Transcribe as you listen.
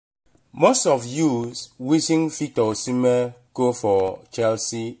Most of you wishing Victor Osimhen go for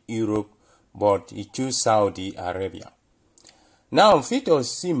Chelsea, Europe, but he choose Saudi Arabia. Now, Victor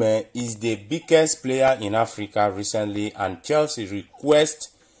Osimhen is the biggest player in Africa recently, and Chelsea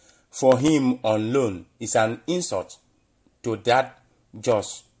request for him on loan is an insult to that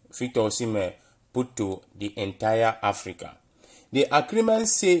just Victor Osimhen put to the entire Africa. The agreement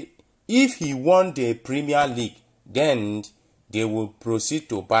say if he won the Premier League, then they will proceed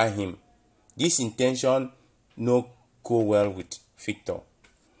to buy him. This intention no go well with Victor.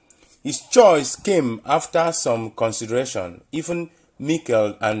 His choice came after some consideration. Even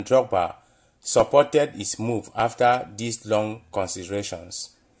Mikel and Drogba supported his move after these long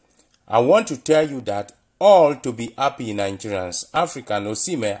considerations. I want to tell you that all to be happy Nigerians, African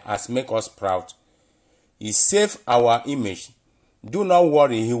Osimhen has made us proud. He saved our image. Do not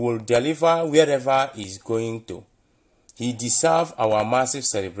worry, he will deliver wherever he is going to. He deserves our massive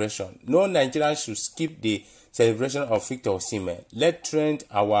celebration. No Nigerian should skip the celebration of Victor Osimhen. Let's trend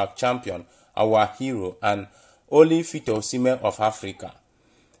our champion, our hero, and only Victor Osimhen of Africa.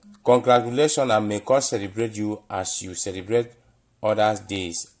 Congratulations, and may God celebrate you as you celebrate others'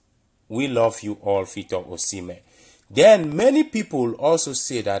 days. We love you all, Victor Osimhen. Then many people also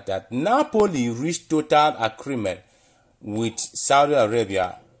say that Napoli reached total agreement with Saudi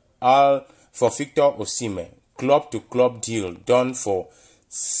Arabia all for Victor Osimhen. Club-to-club deal done for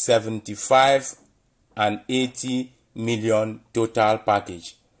 75 and 80 million total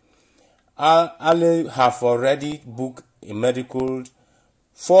package. Ahli have already booked a medical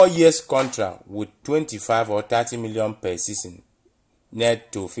 4 years contract with 25 or 30 million per season.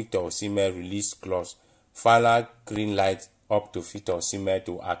 Net to Victor Osimhen release clause. Final green light up to Victor Osimhen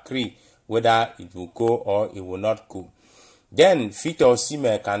to agree whether it will go or it will not go. Then Victor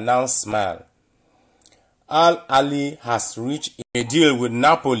Osimhen can now smile. Ahli has reached a deal with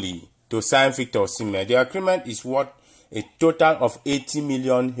Napoli to sign Victor Osimhen. The agreement is worth a total of 80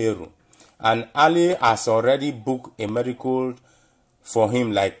 million euro, and Ahli has already booked a medical for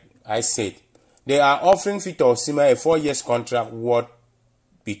him. Like I said, they are offering Victor Osimhen a 4 years contract worth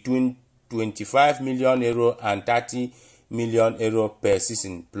between 25 million euro and 30 million euro per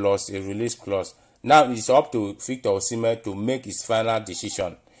season plus a release clause. Now it's up to Victor Osimhen to make his final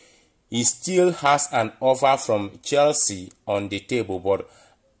decision. He still has an offer from Chelsea on the table, but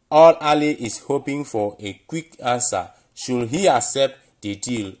all Ahli is hoping for a quick answer. Should he accept the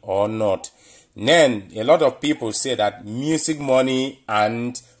deal or not? Then a lot of people say that music money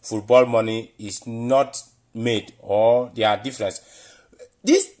and football money is not made, or they are different.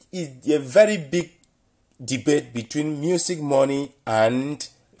 This is a very big debate between music money and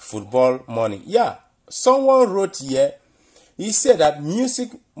football money. Yeah, someone wrote here. He said that music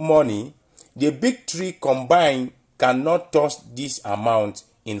money, the big three combined, cannot touch this amount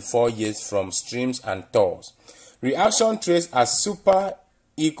in 4 years from streams and tours. Reaction trades as Super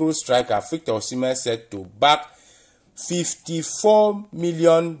Eagles striker Victor Osimhen said to back $54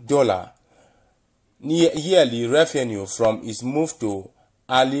 million yearly revenue from his move to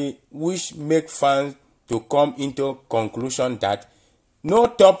Ahli, which make fans to come into conclusion that no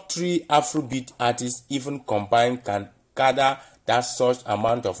top 3 Afrobeat artists even combined can gather that such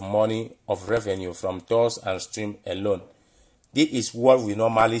amount of money of revenue from tours and stream alone. This is what we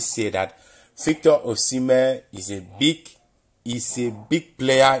normally say, that Victor Osimhen is a big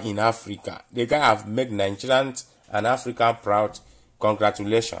player in Africa. The guy have made Nigerians and Africa proud.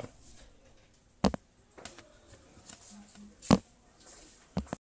 Congratulations.